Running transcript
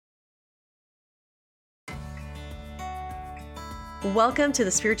Welcome to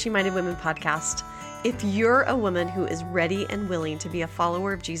the Spiritually Minded Women podcast. If you're a woman who is ready and willing to be a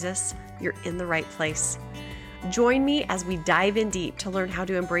follower of Jesus, you're in the right place. Join me as we dive in deep to learn how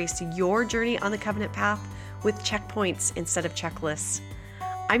to embrace your journey on the covenant path with checkpoints instead of checklists.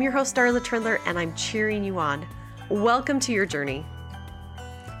 I'm your host, Darla Trindler, and I'm cheering you on. Welcome to your journey.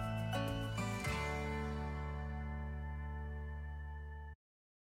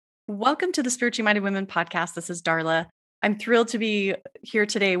 Welcome to the Spiritually Minded Women podcast. This is Darla. I'm thrilled to be here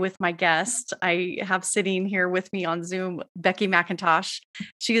today with my guest. I have sitting here with me on Zoom, Becky McIntosh.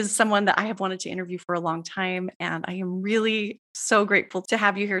 She is someone that I have wanted to interview for a long time, and I am really so grateful to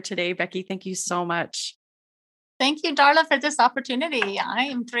have you here today, Becky. Thank you so much. Thank you, Darla, for this opportunity. I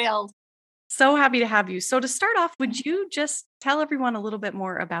am thrilled. So happy to have you. So to start off, would you just tell everyone a little bit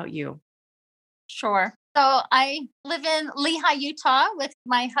more about you? Sure. So I live in Lehi, Utah with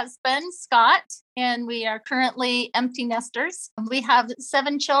my husband, Scott, and we are currently empty nesters. We have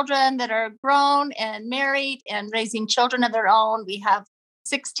 7 children that are grown and married and raising children of their own. We have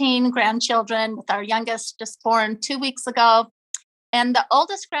 16 grandchildren, with our youngest just born 2 weeks ago. And the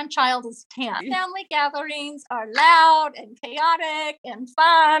oldest grandchild is 10. Family gatherings are loud and chaotic and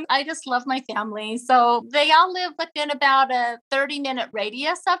fun. I just love my family. So they all live within about a 30-minute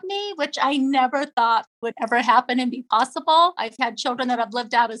radius of me, which I never thought would ever happen and be possible. I've had children that have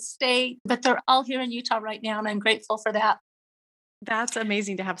lived out of state, but they're all here in Utah right now, and I'm grateful for that. That's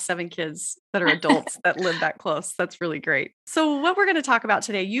amazing to have 7 kids that are adults that live that close. That's really great. So what we're going to talk about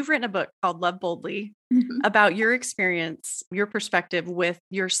today, you've written a book called Love Boldly about your experience, your perspective with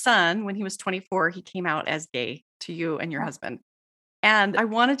your son. When he was 24, he came out as gay to you and your husband. And I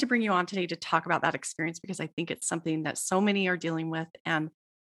wanted to bring you on today to talk about that experience because I think it's something that so many are dealing with. And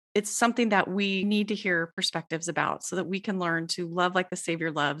it's something that we need to hear perspectives about so that we can learn to love like the Savior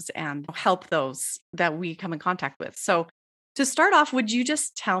loves and help those that we come in contact with. So to start off, would you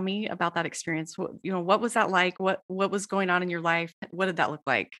just tell me about that experience? What was that like? What was going on in your life? What did that look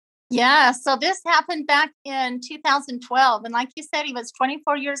like? Yeah, so this happened back in 2012. And like you said, he was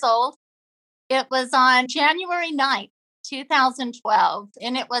 24 years old. It was on January 9th, 2012.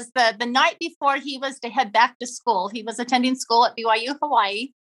 And it was the night before he was to head back to school. He was attending school at BYU, Hawaii.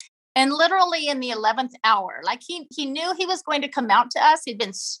 And literally in the 11th hour, like he knew he was going to come out to us. He'd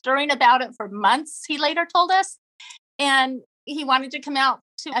been stirring about it for months, he later told us. And he wanted to come out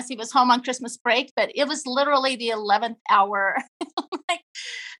to us. He was home on Christmas break, but it was literally the 11th hour, like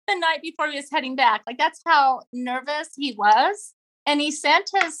the night before he was heading back. Like that's how nervous he was. And he sent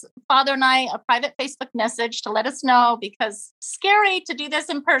his father and I a private Facebook message to let us know because scary to do this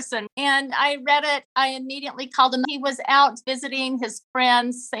in person. And I read it. I immediately called him. He was out visiting his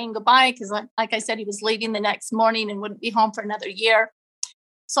friends, saying goodbye because, like I said, he was leaving the next morning and wouldn't be home for another year.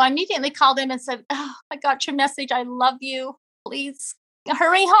 So I immediately called him and said, "Oh, I got your message. I love you. Please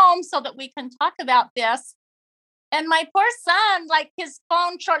hurry home so that we can talk about this." And my poor son, like his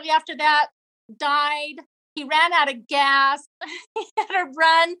phone shortly after that died. He ran out of gas. He had to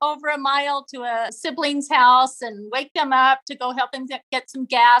run over a mile to a sibling's house and wake them up to go help him get some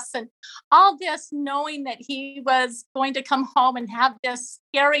gas. And all this knowing that he was going to come home and have this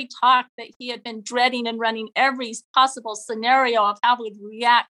scary talk that he had been dreading and running every possible scenario of how he would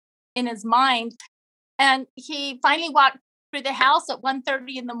react in his mind. And he finally walked through the house at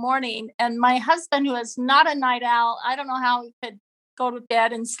 1:30 in the morning. And my husband, who is not a night owl, I don't know how he could go to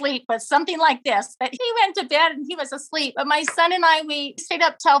bed and sleep, but something like this, but he went to bed and he was asleep. But my son and I, we stayed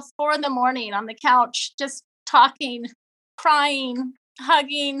up till 4 in the morning on the couch, just talking, crying,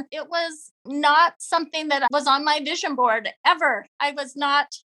 hugging. It was not something that was on my vision board ever. I was not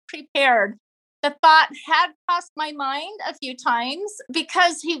prepared. The thought had crossed my mind a few times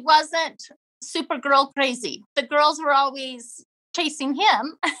because he wasn't super girl crazy. The girls were always chasing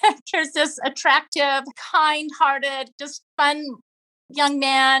him. Here's this attractive, kind-hearted, just fun young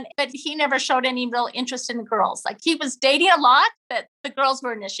man, but he never showed any real interest in the girls. Like he was dating a lot, but the girls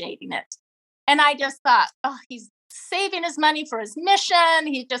were initiating it. And I just thought, oh, he's saving his money for his mission.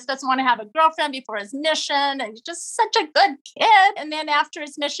 He just doesn't want to have a girlfriend before his mission. And he's just such a good kid. And then after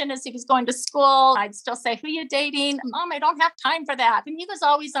his mission, as he was going to school, I'd still say, "Who are you dating?" "Mom, I don't have time for that." And he was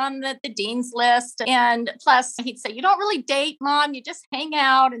always on the dean's list. And plus he'd say, "You don't really date, Mom, you just hang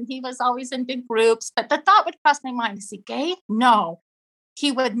out." And he was always in big groups. But the thought would cross my mind, is he gay? No. He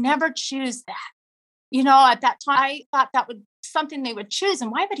would never choose that. At that time, I thought that would something they would choose.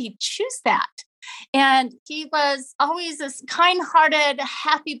 And why would he choose that? And he was always this kind-hearted,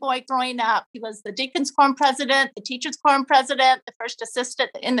 happy boy growing up. He was the deacon's quorum president, the teacher's quorum president, the first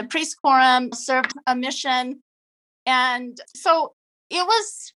assistant in the priest quorum, served a mission. And so it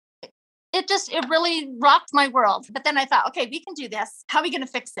was it really rocked my world. But then I thought, okay, we can do this. How are we going to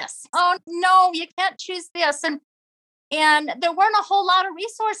fix this? Oh no, you can't choose this. And there weren't a whole lot of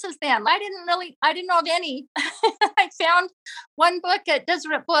resources then. I didn't know of any. I found one book at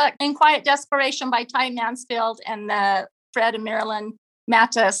Deseret Book, In Quiet Desperation by Ty Mansfield and Fred and Marilyn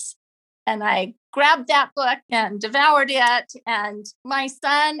Mattis. And I grabbed that book and devoured it. And my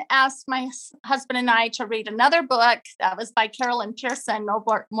son asked my husband and I to read another book that was by Carolyn Pearson, No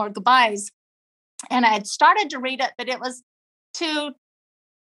More Goodbyes. And I had started to read it, but it was too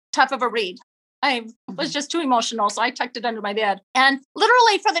tough of a read. I was just too emotional, so I tucked it under my bed. And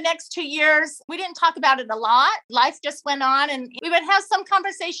literally for the next 2 years, we didn't talk about it a lot. Life just went on, and we would have some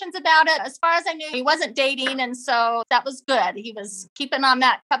conversations about it. As far as I knew, he wasn't dating, and so that was good. He was keeping on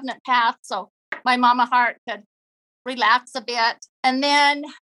that covenant path, so my mama heart could relax a bit. And then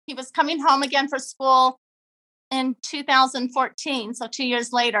he was coming home again for school in 2014, so 2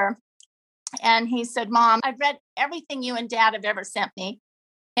 years later. And he said, Mom, I've read everything you and Dad have ever sent me.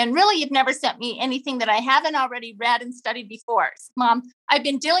 And really, you've never sent me anything that I haven't already read and studied before. Mom, I've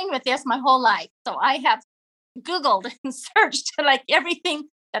been dealing with this my whole life. So I have Googled and searched like everything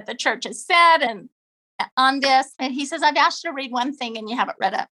that the church has said and on this. And he says, I've asked you to read one thing and you haven't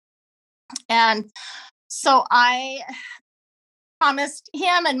read it. And so I promised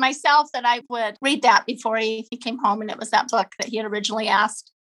him and myself that I would read that before he came home. And it was that book that he had originally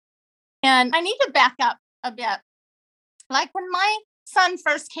asked. And I need to back up a bit. Like when my son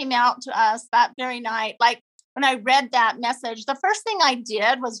first came out to us that very night, like when I read that message, the first thing I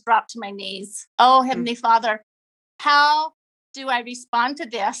did was drop to my knees. Oh, Heavenly Father, how do I respond to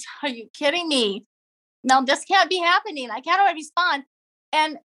this? Are you kidding me? No, this can't be happening. Like, how do I respond?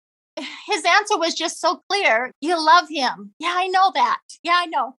 And his answer was just so clear. You love him. Yeah, I know that. Yeah, I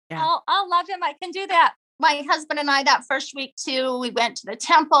know. Yeah. I'll love him. I can do that. My husband and I, that first week too, we went to the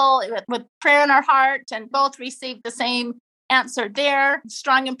temple with prayer in our heart and both received the same answer there.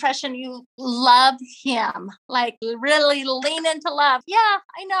 Strong impression. You love him. Like really lean into love. Yeah,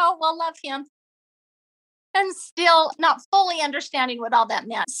 I know. We'll love him. And still not fully understanding what all that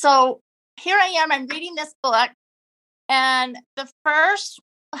meant. So here I am. I'm reading this book. And the first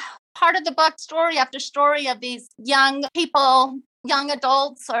part of the book, story after story of these young people, young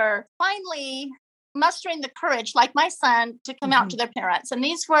adults are finally mustering the courage, like my son, to come out to their parents. And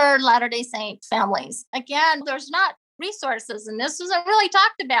these were Latter-day Saint families. Again, there's not resources, and this isn't really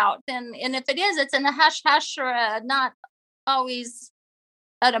talked about. And if it is, it's in a hush-hush or not always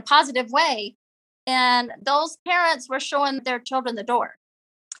in a positive way. And those parents were showing their children the door.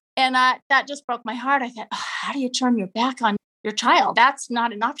 And that just broke my heart. I thought, oh, how do you turn your back on your child? That's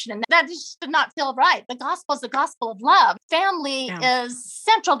not an option. And that just did not feel right. The gospel is the gospel of love. Family is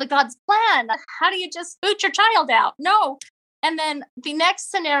central to God's plan. How do you just boot your child out? No. And then the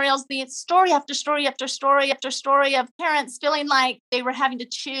next scenarios, the story after story after story after story of parents feeling like they were having to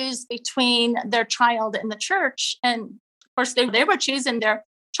choose between their child and the church. And of course, they were choosing their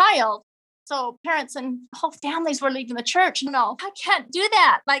child. So parents and whole families were leaving the church. No, I can't do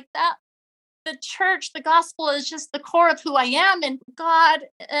that. Like that. The church, the gospel is just the core of who I am, and God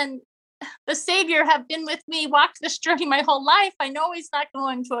and the Savior have been with me, walked this journey my whole life. I know He's not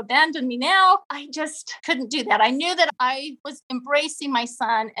going to abandon me now. I just couldn't do that. I knew that I was embracing my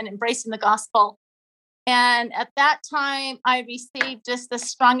son and embracing the gospel. And at that time, I received just this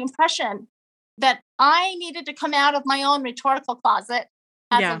strong impression that I needed to come out of my own rhetorical closet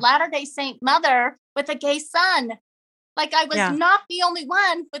as a Latter-day Saint mother with a gay son. Like I was not the only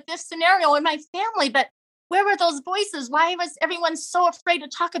one with this scenario in my family, but where were those voices? Why was everyone so afraid to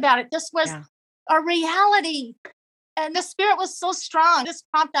talk about it? This was a reality. And the Spirit was so strong. This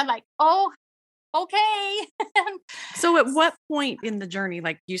prompted like, oh, okay. So at what point in the journey,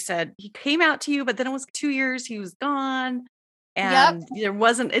 like you said, he came out to you, but then it was 2 years, he was gone. And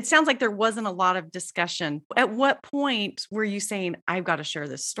it sounds like there wasn't a lot of discussion. At what point were you saying, I've got to share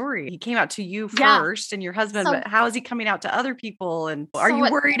this story? He came out to you first and your husband, but how is he coming out to other people? And are you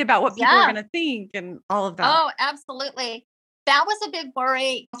worried about what people are going to think and all of that? Oh, absolutely. That was a big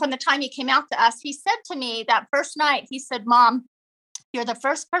worry from the time he came out to us. He said to me that first night, he said, Mom, you're the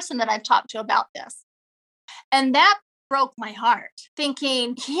first person that I've talked to about this. And that broke my heart,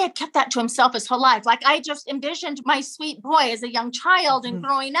 thinking he had kept that to himself his whole life. Like I just envisioned my sweet boy as a young child and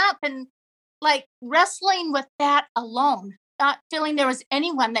growing up and like wrestling with that alone, not feeling there was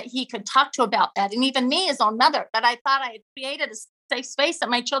anyone that he could talk to about that. And even me, his own mother, that I thought I had created a safe space that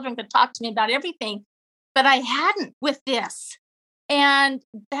my children could talk to me about everything, but I hadn't with this. And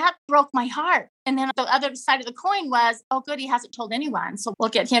that broke my heart. And then the other side of the coin was, oh, good, he hasn't told anyone. So we'll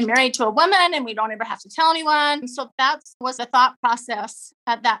get him married to a woman and we don't ever have to tell anyone. So that was the thought process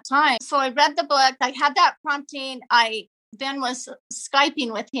at that time. So I read the book. I had that prompting. I then was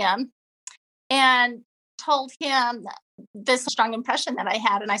Skyping with him and told him this strong impression that I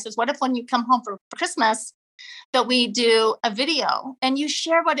had. And I says, what if when you come home for Christmas, that we do a video and you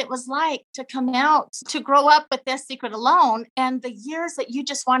share what it was like to come out, to grow up with this secret alone and the years that you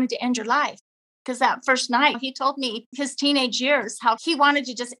just wanted to end your life. Because that first night, he told me his teenage years, how he wanted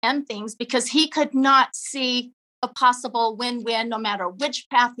to just end things because he could not see a possible win-win no matter which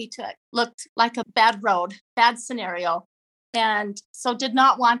path he took. Looked like a bad road, bad scenario. And so did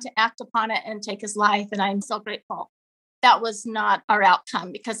not want to act upon it and take his life. And I'm so grateful. That was not our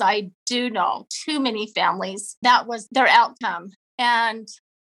outcome because I do know too many families that was their outcome. And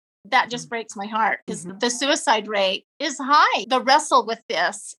that just breaks my heart because the suicide rate is high. The wrestle with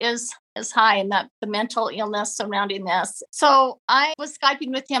this is high and that the mental illness surrounding this. So I was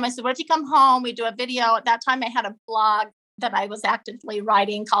Skyping with him. I said, what if you come home? We do a video. At that time, I had a blog that I was actively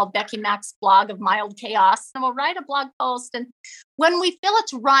writing called Becky Mack's Blog of Mild Chaos. And we'll write a blog post. And when we feel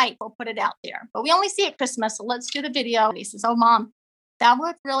it's right, we'll put it out there. But we only see it Christmas. So let's do the video. And he says, oh, Mom, that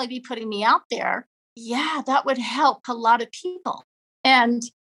would really be putting me out there. Yeah, that would help a lot of people. And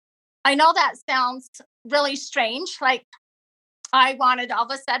I know that sounds really strange. Like I wanted all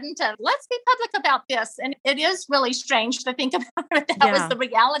of a sudden to let's be public about this. And it is really strange to think about it. That was the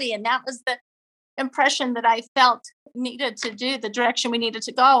reality. And that was the impression that I felt needed to do, the direction we needed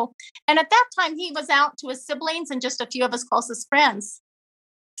to go. And at that time, he was out to his siblings and just a few of his closest friends.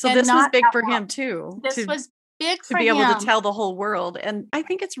 So this was big for him too. This was big for him. To be able to tell the whole world. And I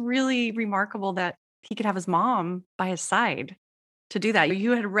think it's really remarkable that he could have his mom by his side to do that.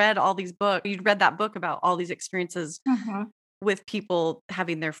 You had read all these books. You'd read that book about all these experiences with people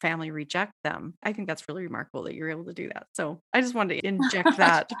having their family reject them. I think that's really remarkable that you're able to do that. So I just wanted to inject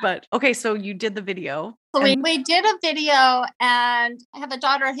that. But okay, so you did the video. So we did a video, and I have a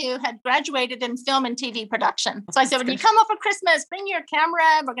daughter who had graduated in film and TV production. So I said, when you come over Christmas, bring your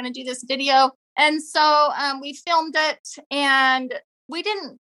camera. We're going to do this video. And so we filmed it, and we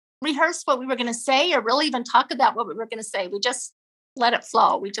didn't rehearse what we were going to say or really even talk about what we were going to say. We just let it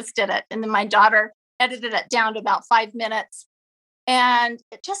flow. We just did it. And then my daughter edited it down to about 5 minutes. And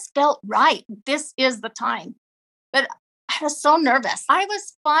it just felt right. This is the time. But I was so nervous. I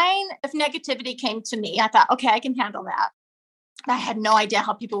was fine if negativity came to me. I thought, okay, I can handle that. I had no idea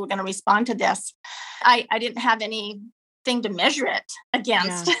how people were going to respond to this. I didn't have anything to measure it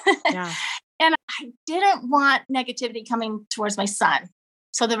against. Yeah. And I didn't want negativity coming towards my son.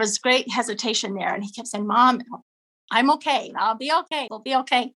 So there was great hesitation there. And he kept saying, Mom, I'm okay. I'll be okay. We'll be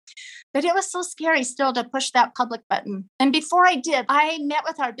okay. But it was so scary still to push that public button. And before I did, I met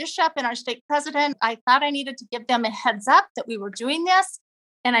with our bishop and our stake president. I thought I needed to give them a heads up that we were doing this.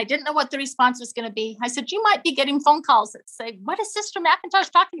 And I didn't know what the response was going to be. I said, you might be getting phone calls that say, what is Sister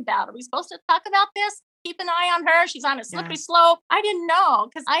McIntosh talking about? Are we supposed to talk about this? Keep an eye on her. She's on a slippery slope. I didn't know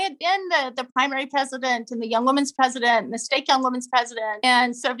because I had been the primary president and the young women's president and the stake young women's president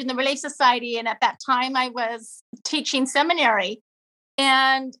and served in the Relief Society. And at that time I was teaching seminary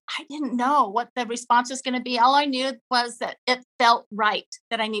and I didn't know what the response was going to be. All I knew was that it felt right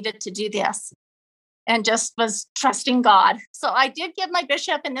that I needed to do this and just was trusting God. So I did give my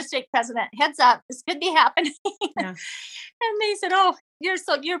bishop and the stake president heads up. This could be happening. Yeah. And they said, oh, you're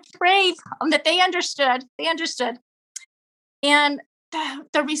brave. That they understood. They understood. And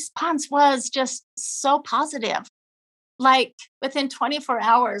the response was just so positive. Like within 24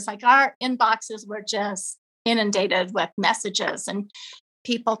 hours, like our inboxes were just inundated with messages and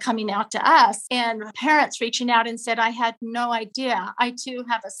people coming out to us and parents reaching out and said, I had no idea. I too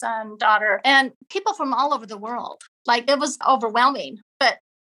have a son, daughter, and people from all over the world. Like it was overwhelming. But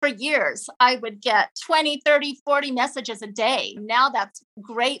for years, I would get 20, 30, 40 messages a day. Now that's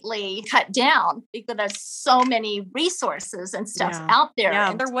greatly cut down because there's so many resources and stuff out there. Yeah,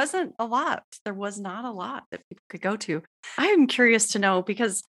 and there wasn't a lot. There was not a lot that people could go to. I am curious to know,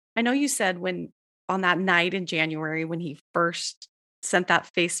 because I know you said when on that night in January, when he first sent that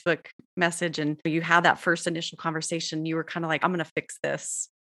Facebook message and you had that first initial conversation, you were kind of like, I'm going to fix this.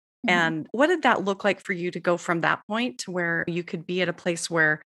 And what did that look like for you to go from that point to where you could be at a place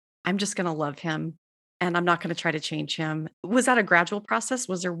where I'm just going to love him and I'm not going to try to change him? Was that a gradual process?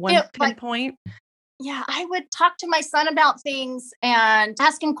 Was there one pinpoint? Yeah, I would talk to my son about things and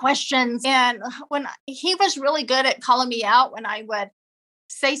ask him questions. And when he was really good at calling me out when I would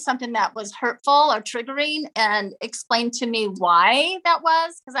say something that was hurtful or triggering and explain to me why that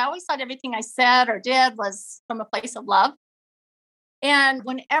was, because I always thought everything I said or did was from a place of love. And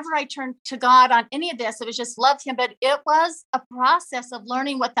whenever I turned to God on any of this, it was just love him. But it was a process of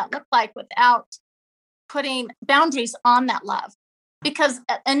learning what that looked like without putting boundaries on that love. Because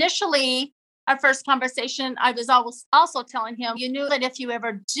initially, our first conversation, I was always also telling him, you knew that if you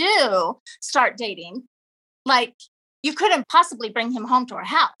ever do start dating, like you couldn't possibly bring him home to our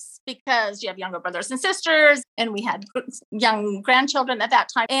house because you have younger brothers and sisters, and we had young grandchildren at that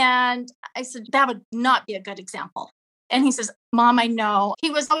time. And I said, that would not be a good example. And he says, Mom, I know. He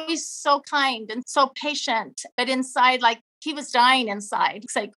was always so kind and so patient, but inside, like he was dying inside.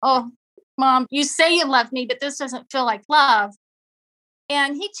 It's like, oh, Mom, you say you love me, but this doesn't feel like love.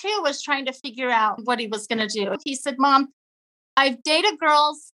 And he too was trying to figure out what he was going to do. He said, Mom, I've dated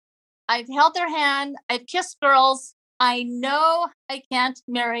girls. I've held their hand. I've kissed girls. I know I can't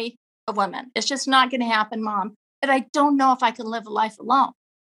marry a woman. It's just not going to happen, Mom. But I don't know if I can live a life alone.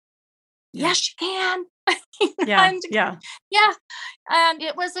 Yeah. Yes, you can. Yeah. And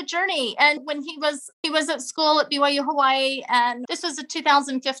it was a journey. And when he was at school at BYU Hawaii, and this was in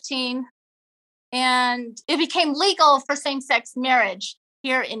 2015, and it became legal for same-sex marriage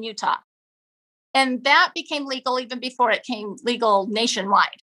here in Utah. And that became legal even before it came legal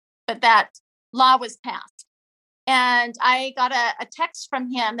nationwide. But that law was passed. And I got a text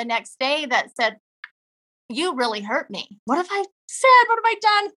from him the next day that said, you really hurt me. What have I said? What have I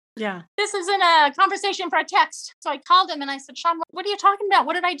done? Yeah. This isn't a conversation for a text. So I called him and I said, Sean, what are you talking about?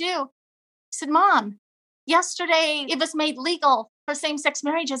 What did I do? He said, Mom, yesterday it was made legal for same-sex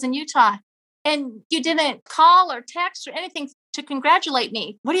marriages in Utah. And you didn't call or text or anything to congratulate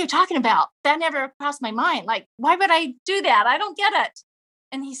me. What are you talking about? That never crossed my mind. Like, why would I do that? I don't get it.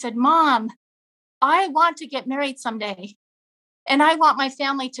 And he said, Mom, I want to get married someday. And I want my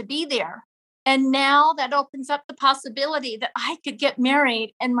family to be there. And now that opens up the possibility that I could get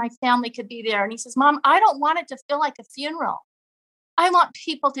married and my family could be there. And he says, Mom, I don't want it to feel like a funeral. I want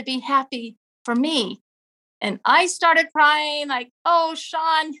people to be happy for me. And I started crying like, oh,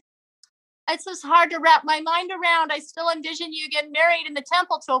 Sean, it's just hard to wrap my mind around. I still envision you getting married in the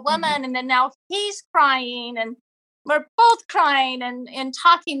temple to a woman. Mm-hmm. And then now he's crying and we're both crying and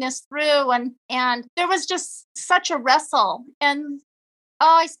talking this through. And there was just such a wrestle. And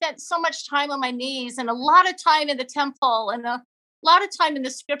I spent so much time on my knees and a lot of time in the temple and a lot of time in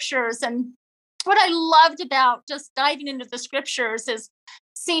the scriptures. And what I loved about just diving into the scriptures is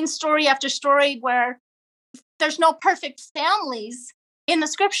seeing story after story where there's no perfect families in the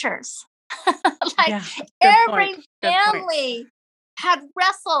scriptures. Every family had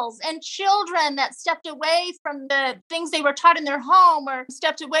wrestles and children that stepped away from the things they were taught in their home or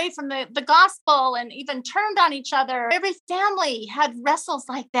stepped away from the gospel and even turned on each other. Every family had wrestles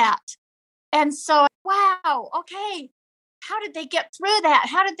like that. And so, wow, okay, how did they get through that?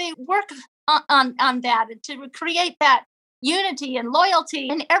 How did they work on that to create that unity and loyalty?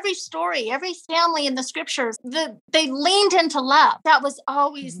 In every story, every family in the scriptures, they leaned into love. That was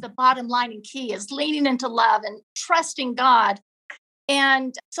always the bottom line and key, is leaning into love and trusting God.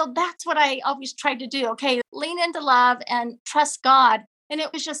 And so that's what I always tried to do. Okay, lean into love and trust God. And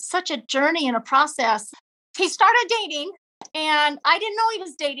it was just such a journey and a process. He started dating, and I didn't know he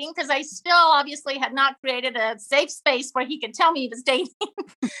was dating because I still obviously had not created a safe space where he could tell me he was dating.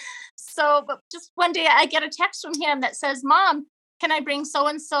 So, but just one day I get a text from him that says, Mom, can I bring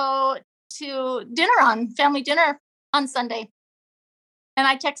so-and-so to family dinner on Sunday? And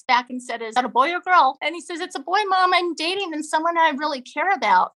I text back and said, is that a boy or girl? And he says, it's a boy, Mom. I'm dating and someone I really care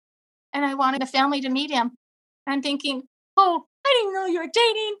about. And I wanted the family to meet him. And I'm thinking, oh, I didn't know you were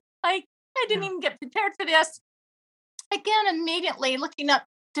dating. Like, I didn't even get prepared for this. Again, immediately looking up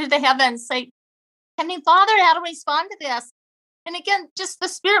to the heavens, say, Heavenly Father, how to respond to this? And again, just the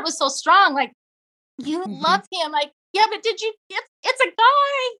spirit was so strong. Like, you love him. Like, yeah, but it's a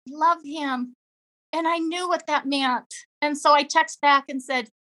guy. Love him. And I knew what that meant. And so I text back and said,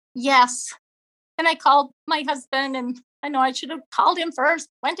 yes. And I called my husband, and I know I should have called him first,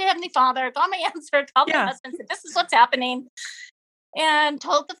 went to Heavenly Father, got my answer, called my husband, said, this is what's happening. And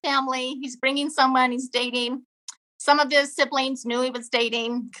told the family he's bringing someone he's dating. Some of his siblings knew he was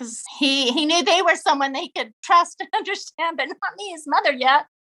dating because he knew they were someone they could trust and understand, but not me, his mother, yet.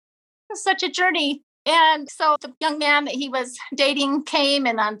 It was such a journey. And so the young man that he was dating came,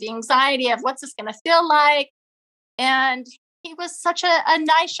 and on the anxiety of what's this going to feel like. And he was such a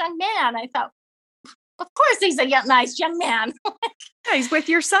nice young man. I thought, of course, he's a nice young man. Yeah, he's with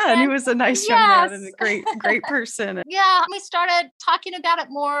your son, who was a nice young man and a great person. Yeah, we started talking about it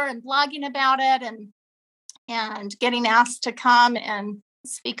more and blogging about it and getting asked to come and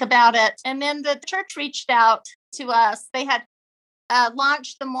speak about it. And then the church reached out to us. They had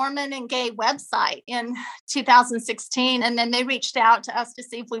launched the Mormon and Gay website in 2016. And then they reached out to us to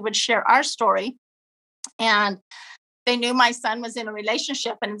see if we would share our story. And they knew my son was in a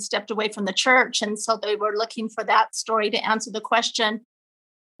relationship and had stepped away from the church. And so they were looking for that story to answer the question,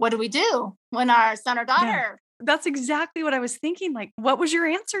 what do we do when our son or daughter? That's exactly what I was thinking. Like, what was your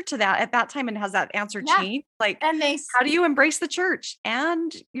answer to that at that time? And has that answer changed? Like, and how do you embrace the church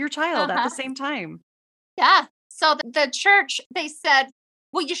and your child at the same time? Yeah. So the church, they said,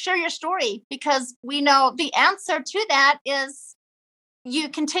 will you share your story? Because we know the answer to that is you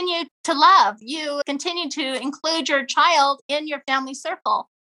continue to love, you continue to include your child in your family circle.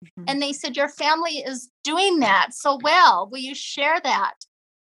 Mm-hmm. And they said, your family is doing that so well. Will you share that?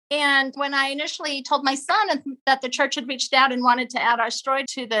 And when I initially told my son that the church had reached out and wanted to add our story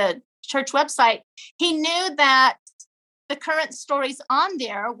to the church website, he knew that the current stories on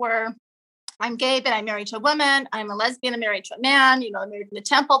there were, I'm gay, but I'm married to a woman. I'm a lesbian, I'm married to a man. I'm married in the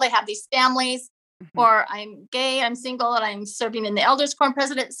temple. They have these families. Mm-hmm. Or I'm gay, I'm single, and I'm serving in the Elders Quorum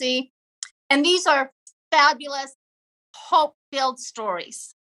presidency. And these are fabulous, hope-filled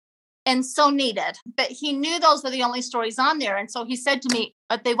stories. And so needed. But he knew those were the only stories on there. And so he said to me,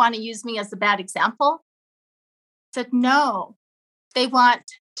 but they want to use me as a bad example. I said, no, they want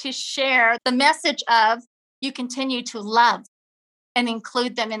to share the message of you continue to love and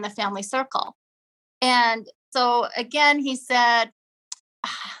include them in the family circle. And so again, he said,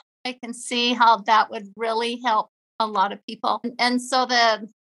 I can see how that would really help a lot of people. And so the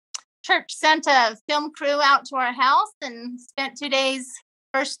church sent a film crew out to our house and spent 2 days.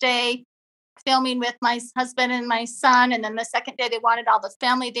 First day filming with my husband and my son. And then the second day they wanted all the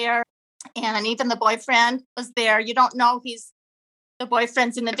family there. And even the boyfriend was there. You don't know he's the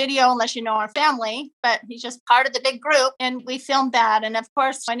boyfriend's in the video unless you know our family, but he's just part of the big group. And we filmed that. And of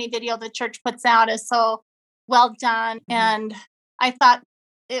course, any video the church puts out is so well done. Mm-hmm. And I thought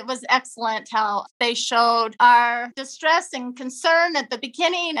it was excellent how they showed our distress and concern at the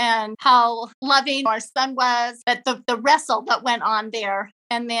beginning and how loving our son was, but the wrestle that went on there.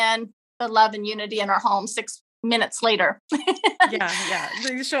 And then the love and unity in our home 6 minutes later. Yeah.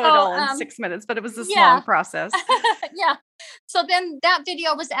 They show it all in 6 minutes, but it was this long process. Yeah. So then that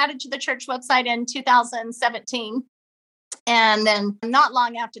video was added to the church website in 2017. And then not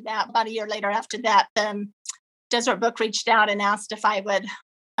long after that, about a year later after that, the Deseret Book reached out and asked if I would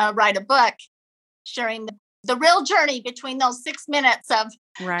write a book sharing the real journey between those 6 minutes of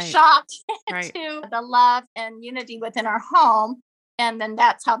shock to the love and unity within our home. And then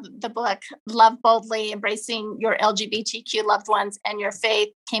that's how the book, Love Boldly, Embracing Your LGBTQ Loved Ones and Your Faith,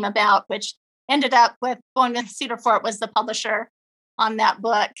 came about, which ended up with going with Cedar Fort was the publisher on that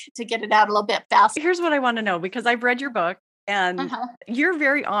book to get it out a little bit faster. Here's what I want to know, because I've read your book and you're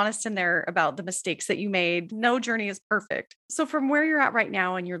very honest in there about the mistakes that you made. No journey is perfect. So from where you're at right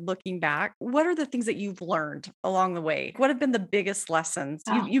now and you're looking back, what are the things that you've learned along the way? What have been the biggest lessons?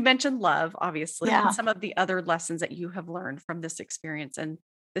 You mentioned love, obviously, and some of the other lessons that you have learned from this experience and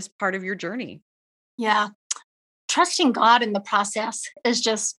this part of your journey. Yeah. Trusting God in the process is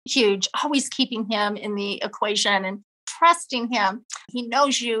just huge. Always keeping him in the equation and trusting him. He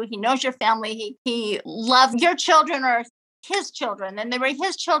knows you. He knows your family. He loves your children or his children, and they were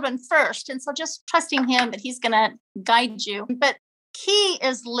his children first. And so just trusting him that he's going to guide you. But key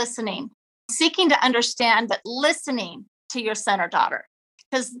is listening, seeking to understand, but listening to your son or daughter.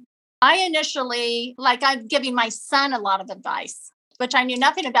 Because I initially, I'm giving my son a lot of advice, which I knew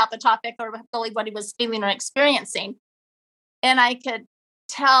nothing about the topic or really what he was feeling or experiencing. And I could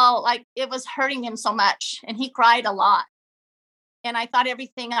tell it was hurting him so much. And he cried a lot. And I thought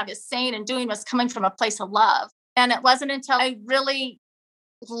everything I was saying and doing was coming from a place of love. And it wasn't until I really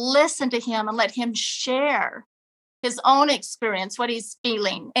listened to him and let him share his own experience, what he's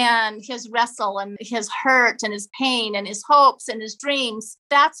feeling, and his wrestle and his hurt and his pain and his hopes and his dreams.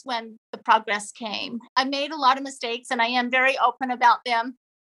 That's when the progress came. I made a lot of mistakes, and I am very open about them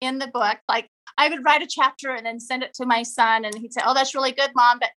in the book. I would write a chapter and then send it to my son, and he'd say, "Oh, that's really good,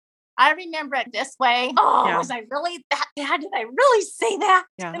 Mom, but I remember it this way." Was I really that bad? Did I really say that?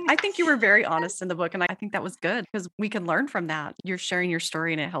 Yeah. I think you were very honest in the book. And I think that was good because we can learn from that. You're sharing your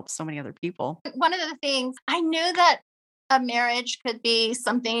story and it helps so many other people. One of the things I knew that a marriage could be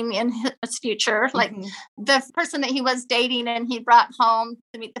something in his future. The person that he was dating and he brought home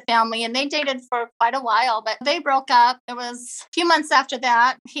to meet the family, and they dated for quite a while, but they broke up. It was a few months after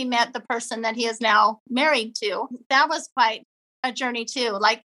that, he met the person that he is now married to. That was quite a journey too.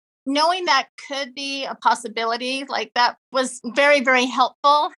 Knowing that could be a possibility, that was very, very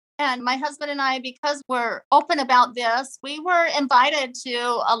helpful. And my husband and I, because we're open about this, we were invited to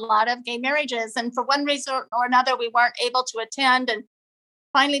a lot of gay marriages. And for one reason or another, we weren't able to attend. And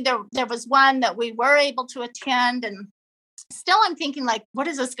finally, there was one that we were able to attend. And still, I'm thinking, like, what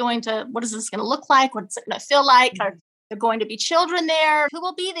is this going to look like? What's it going to feel like? Are there going to be children there? Who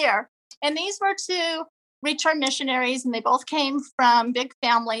will be there? And these were two return missionaries, and they both came from big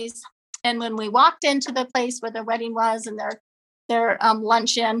families. And when we walked into the place where their wedding was and their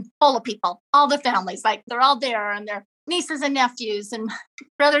luncheon, full of people, all the families, like they're all there, and their nieces and nephews and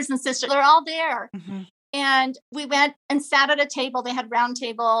brothers and sisters, they're all there. Mm-hmm. And we went and sat at a table. They had round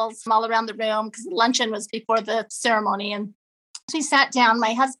tables all around the room because luncheon was before the ceremony. And so we sat down.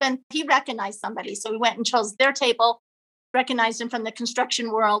 My husband, he recognized somebody. So we went and chose their table, recognized him from the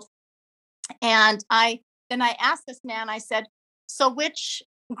construction world. And I asked this man, I said, so which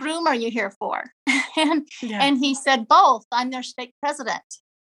groom are you here for? and he said, both. I'm their stake president.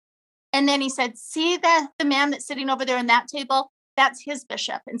 And then he said, see the man that's sitting over there in that table? That's his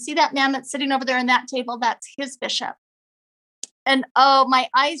bishop. And see that man that's sitting over there in that table? That's his bishop. And oh, my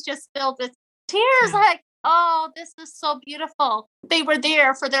eyes just filled with tears. Like, oh, this is so beautiful. They were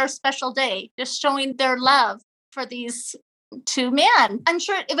there for their special day, just showing their love for these two men. I'm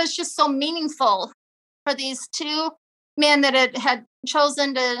sure it was just so meaningful for these two men that had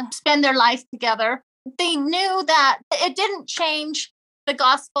chosen to spend their life together. They knew that it didn't change the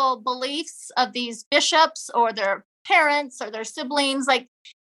gospel beliefs of these bishops or their parents or their siblings. Like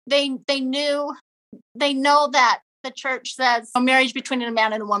they know that the church says a marriage between a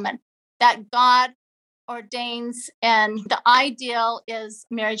man and a woman, that God ordains, and the ideal is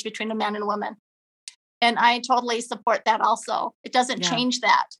marriage between a man and a woman. And I totally support that also. It doesn't change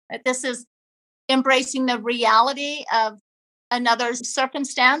that. This is embracing the reality of another's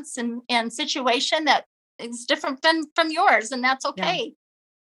circumstance and situation that is different from yours, and that's okay.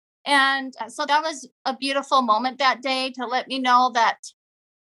 Yeah. And so that was a beautiful moment that day to let me know that,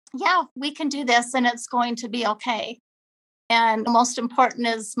 we can do this and it's going to be okay. And most important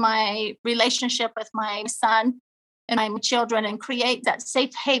is my relationship with my son and my children, and create that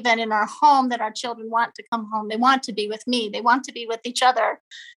safe haven in our home that our children want to come home. They want to be with me. They want to be with each other.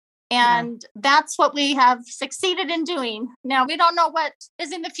 And that's what we have succeeded in doing. Now, we don't know what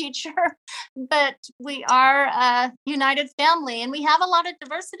is in the future, but we are a united family, and we have a lot of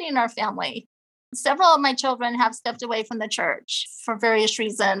diversity in our family. Several of my children have stepped away from the church for various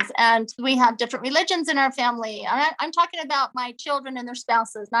reasons, and we have different religions in our family. I'm talking about my children and their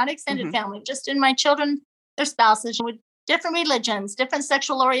spouses, not extended family, just in my children, their spouses, with different religions, different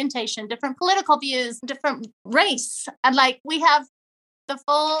sexual orientation, different political views, different race. And like we have the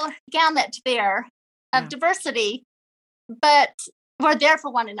full gamut there of diversity, but we're there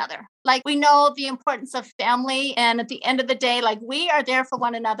for one another. Like we know the importance of family. And at the end of the day, like we are there for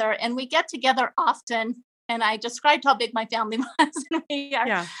one another, and we get together often. And I described how big my family was. And we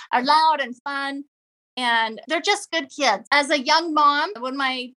are loud and fun, and they're just good kids. As a young mom, when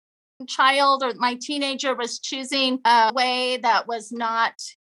my child or my teenager was choosing a way that was not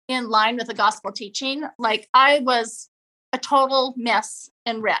in line with the gospel teaching, like I was a total mess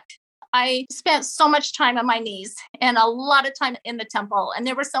and wreck. I spent so much time on my knees and a lot of time in the temple. And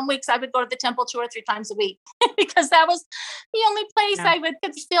there were some weeks I would go to the temple 2 or 3 times a week because that was the only place I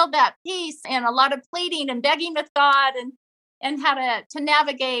could feel that peace, and a lot of pleading and begging with God and how to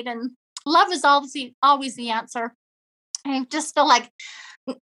navigate. And love is always the answer. I just feel like,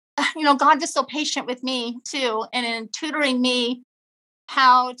 God was so patient with me too, and in tutoring me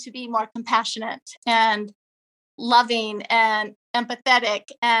how to be more compassionate and loving and empathetic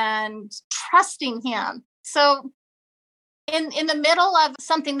and trusting him. So in the middle of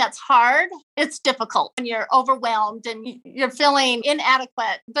something that's hard, it's difficult and you're overwhelmed and you're feeling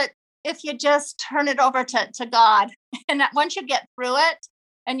inadequate. But if you just turn it over to God, and once you get through it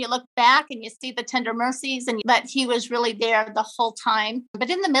and you look back and you see the tender mercies and that he was really there the whole time. But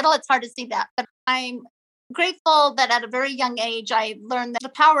in the middle, it's hard to see that. But I'm grateful that at a very young age, I learned the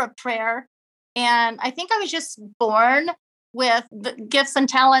power of prayer. And I think I was just born with the gifts and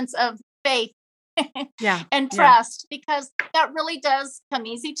talents of faith and trust, because that really does come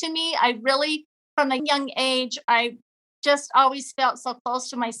easy to me. I really, from a young age, I just always felt so close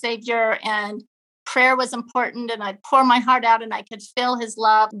to my Savior, and prayer was important, and I'd pour my heart out and I could feel his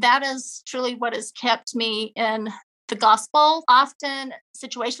love. That is truly what has kept me in the gospel. Often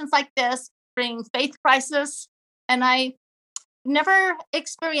situations like this bring faith crisis, and I never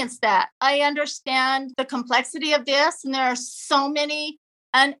experienced that. I understand the complexity of this, and there are so many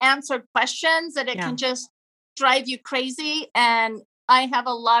unanswered questions that it can just drive you crazy. And I have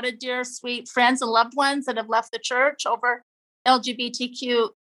a lot of dear, sweet friends and loved ones that have left the church over LGBTQ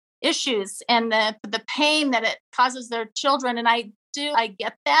issues and the pain that it causes their children. And I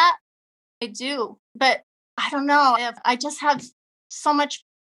get that. I do. But I don't know if I just have so much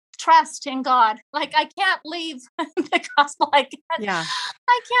trust in God. Like I can't leave the gospel. I can't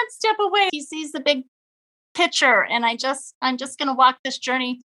step away. He sees the big picture, and I'm just going to walk this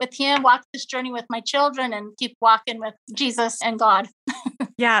journey with him, walk this journey with my children, and keep walking with Jesus and God.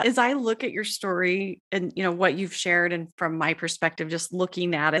 Yeah. As I look at your story and, what you've shared, and from my perspective, just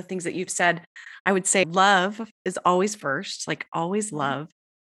looking at it, things that you've said, I would say love is always first, like always love.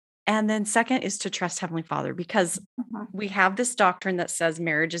 And then second is to trust Heavenly Father, because we have this doctrine that says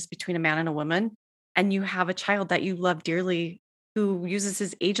marriage is between a man and a woman, and you have a child that you love dearly who uses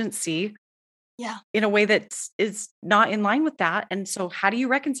his agency in a way that is not in line with that. And so how do you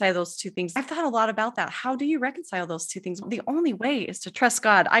reconcile those two things? I've thought a lot about that. How do you reconcile those two things? The only way is to trust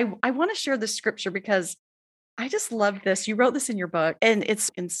God. I want to share this scripture because I just love this. You wrote this in your book, and it's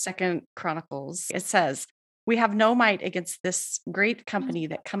in Second Chronicles. It says, "We have no might against this great company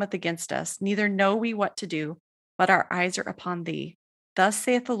that cometh against us, neither know we what to do, but our eyes are upon thee. Thus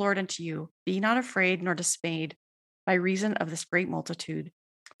saith the Lord unto you, be not afraid nor dismayed by reason of this great multitude,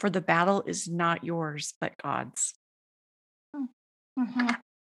 for the battle is not yours, but God's." Mm-hmm.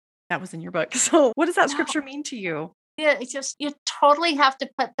 That was in your book. So what does that scripture mean to you? Yeah, it's just, you totally have to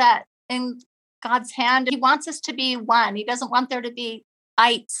put that in God's hand. He wants us to be one. He doesn't want there to be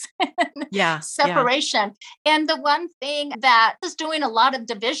ites, separation. Yeah. And the one thing that is doing a lot of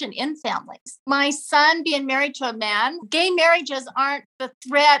division in families, my son being married to a man, gay marriages aren't the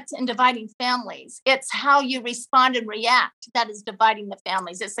threat in dividing families. It's how you respond and react that is dividing the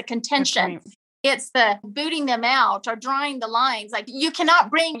families. It's the contention. It's the booting them out or drawing the lines. Like, you cannot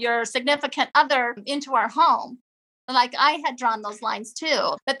bring your significant other into our home. Like, I had drawn those lines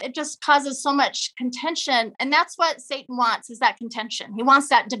too, but it just causes so much contention. And that's what Satan wants, is that contention. He wants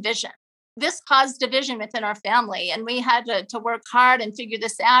that division. This caused division within our family. And we had to work hard and figure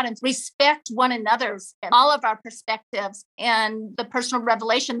this out and respect one another's, all of our perspectives and the personal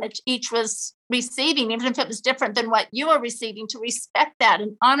revelation that each was receiving, even if it was different than what you were receiving, to respect that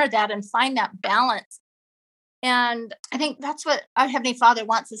and honor that and find that balance. And I think that's what our Heavenly Father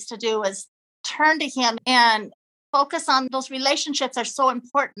wants us to do, is turn to Him and focus on those relationships are so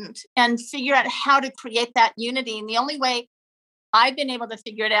important, and figure out how to create that unity. And the only way I've been able to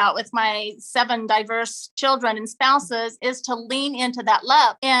figure it out with my 7 diverse children and spouses is to lean into that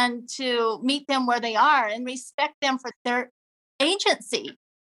love and to meet them where they are and respect them for their agency,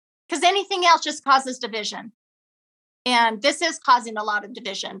 because anything else just causes division. And this is causing a lot of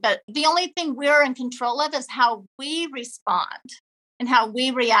division. But the only thing we're in control of is how we respond and how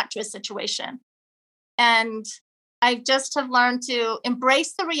we react to a situation. And I just have learned to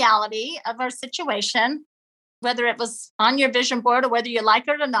embrace the reality of our situation, whether it was on your vision board or whether you like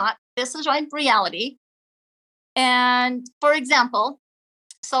it or not. This is my reality. And for example,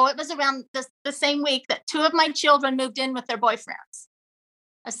 so it was around the same week that 2 of my children moved in with their boyfriends,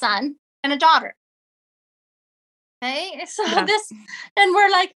 a son and a daughter. Okay, so and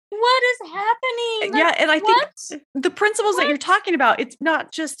we're like, what is happening? Like, and I think the principles that you're talking about, it's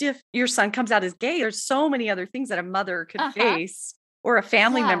not just if your son comes out as gay. There's so many other things that a mother could face, or a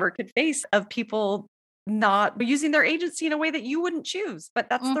family member could face, of people not using their agency in a way that you wouldn't choose. But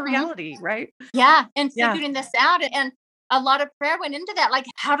that's the reality, right? Yeah, and figuring this out. And a lot of prayer went into that. Like,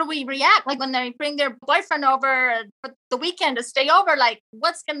 how do we react? Like, when they bring their boyfriend over for the weekend to stay over, like,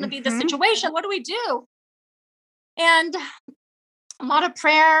 what's going to be the situation? What do we do? And a lot of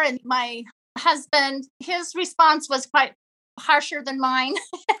prayer. And my husband, his response was quite harsher than mine.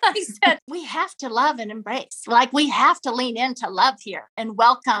 He said, we have to love and embrace. Like, we have to lean into love here and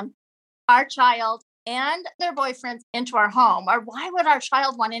welcome our child and their boyfriends into our home. Or why would our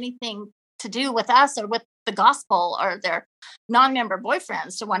child want anything to do with us or with the gospel, or their non-member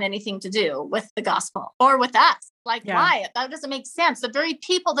boyfriends to want anything to do with the gospel or with us? Like, why? That doesn't make sense. The very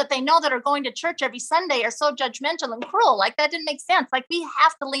people that they know that are going to church every Sunday are so judgmental and cruel. Like, that didn't make sense. Like, we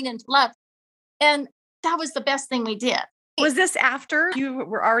have to lean into love. And that was the best thing we did. Was this after you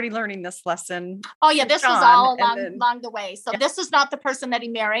were already learning this lesson? Oh, yeah. This was all along the way. So this is not the person that he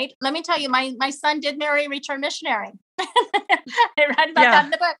married. Let me tell you, my son did marry a return missionary. I write about that in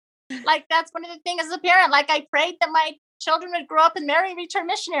the book. Like, that's one of the things as a parent. Like, I prayed that my children would grow up and marry a return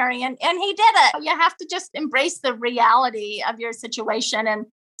missionary, and he did it. You have to just embrace the reality of your situation. And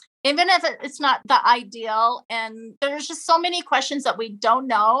even if it's not the ideal, and there's just so many questions that we don't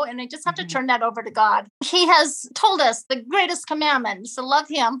know, and I just have to turn that over to God. He has told us the greatest commandment is to love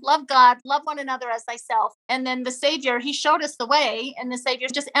Him, love God, love one another as thyself. And then the Savior, He showed us the way, and the Savior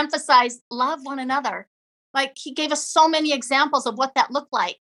just emphasized love one another. Like, He gave us so many examples of what that looked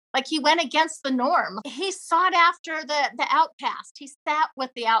like. Like he went against the norm. He sought after the outcast. He sat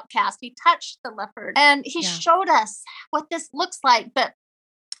with the outcast. He touched the leopard and he showed us what this looks like. But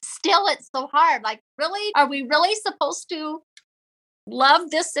still, it's so hard. Like, really? Are we really supposed to love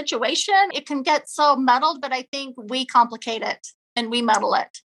this situation? It can get so muddled, but I think we complicate it and we muddle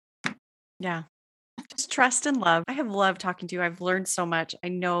it. Yeah. Just trust and love. I have loved talking to you. I've learned so much. I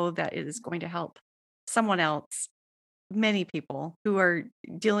know that it is going to help someone else, many people who are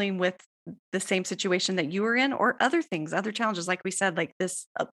dealing with the same situation that you were in, or other things, other challenges. Like we said, like this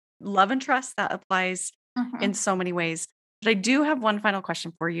love and trust that applies in so many ways. But I do have one final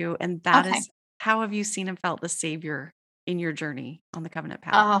question for you. And that is, how have you seen and felt the Savior in your journey on the covenant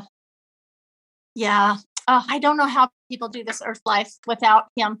path? Yeah. I don't know how people do this earth life without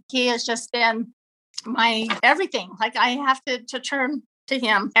him. He has just been my everything. Like I have to turn to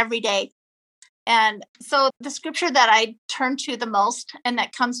him every day. And so the scripture that I turn to the most and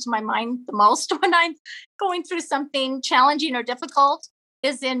that comes to my mind the most when I'm going through something challenging or difficult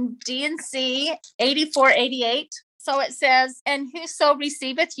is in D&C 84:88. So it says, "And whoso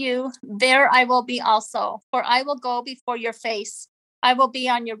receiveth you, there I will be also, for I will go before your face. I will be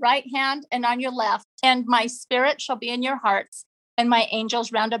on your right hand and on your left, and my spirit shall be in your hearts, and my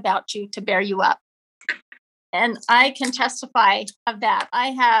angels round about you to bear you up." And I can testify of that. I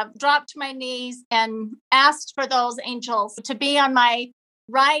have dropped to my knees and asked for those angels to be on my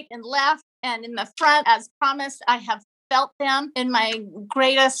right and left and in the front as promised. I have felt them in my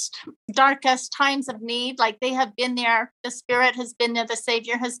greatest, darkest times of need. Like they have been there. The Spirit has been there. The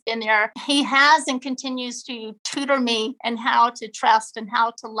Savior has been there. He has and continues to tutor me in how to trust and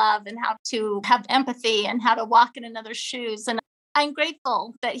how to love and how to have empathy and how to walk in another's shoes. And I'm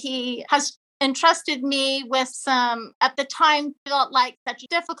grateful that he has entrusted me with some, at the time, felt like such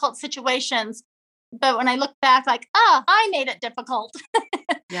difficult situations. But when I look back, like, I made it difficult.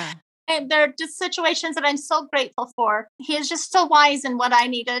 Yeah. And they're just situations that I'm so grateful for. He is just so wise in what I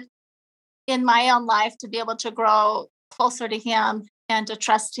needed in my own life to be able to grow closer to him and to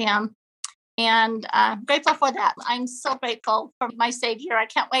trust him. And I'm grateful for that. I'm so grateful for my Savior. I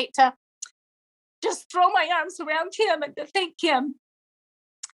can't wait to just throw my arms around him and to thank him.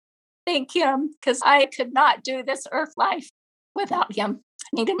 Thank him, because I could not do this earth life without him. I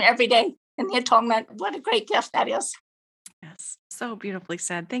need him every day in the atonement. What a great gift that is. Yes, so beautifully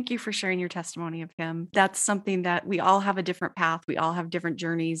said. Thank you for sharing your testimony of him. That's something that we all have a different path. We all have different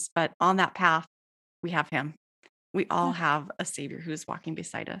journeys, but on that path, we have him. We all have a Savior who's walking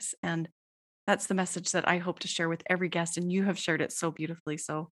beside us. And that's the message that I hope to share with every guest. And you have shared it so beautifully.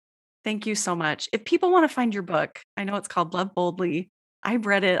 So thank you so much. If people want to find your book, I know it's called Love Boldly. I've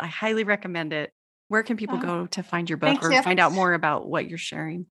read it. I highly recommend it. Where can people go to find your book or find out more about what you're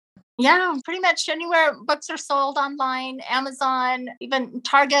sharing? Yeah, pretty much anywhere books are sold online, Amazon, even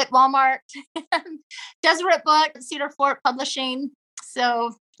Target, Walmart, Deseret Book, Cedar Fort Publishing.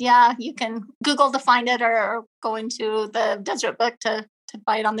 So yeah, you can Google to find it or go into the Deseret Book to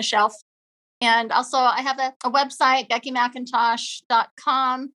buy it on the shelf. And also I have a website,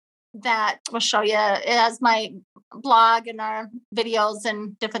 BeckyMcIntosh.com, that will show you. It has my blog and our videos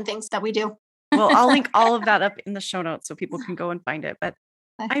and different things that we do. Well, I'll link all of that up in the show notes so people can go and find it. But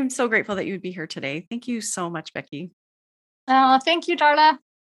I'm so grateful that you would be here today. Thank you so much, Becky. Thank you, Darla.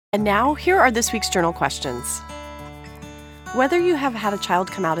 And now here are this week's journal questions. Whether you have had a child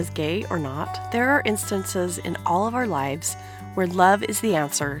come out as gay or not, there are instances in all of our lives where love is the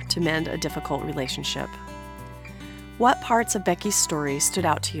answer to mend a difficult relationship. What parts of Becky's story stood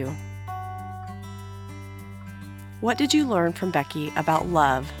out to you? What did you learn from Becky about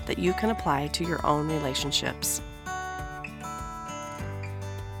love that you can apply to your own relationships?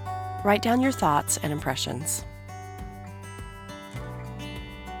 Write down your thoughts and impressions.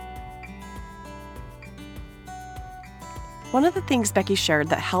 One of the things Becky shared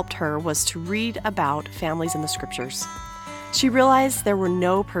that helped her was to read about families in the scriptures. She realized there were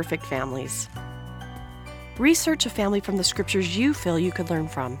no perfect families. Research a family from the scriptures you feel you could learn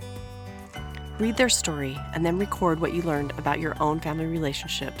from. Read their story and then record what you learned about your own family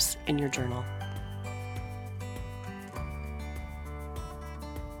relationships in your journal.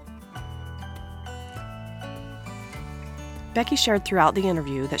 Becky shared throughout the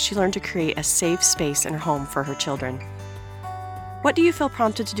interview that she learned to create a safe space in her home for her children. What do you feel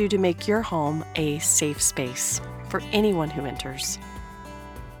prompted to do to make your home a safe space for anyone who enters?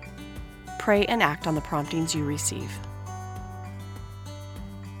 Pray and act on the promptings you receive.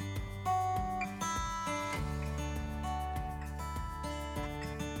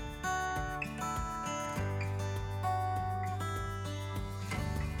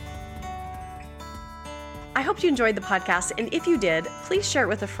 I hope you enjoyed the podcast, and if you did, please share it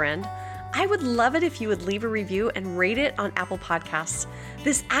with a friend. I would love it if you would leave a review and rate it on Apple Podcasts.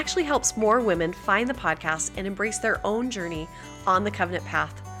 This actually helps more women find the podcast and embrace their own journey on the covenant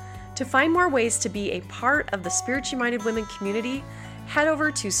path. To find more ways to be a part of the Spiritually Minded Women community, head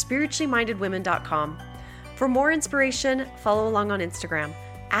over to spirituallymindedwomen.com. For more inspiration, follow along on Instagram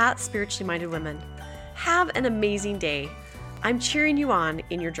at Spiritually Minded Women. Have an amazing day. I'm cheering you on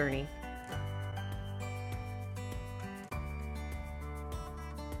in your journey.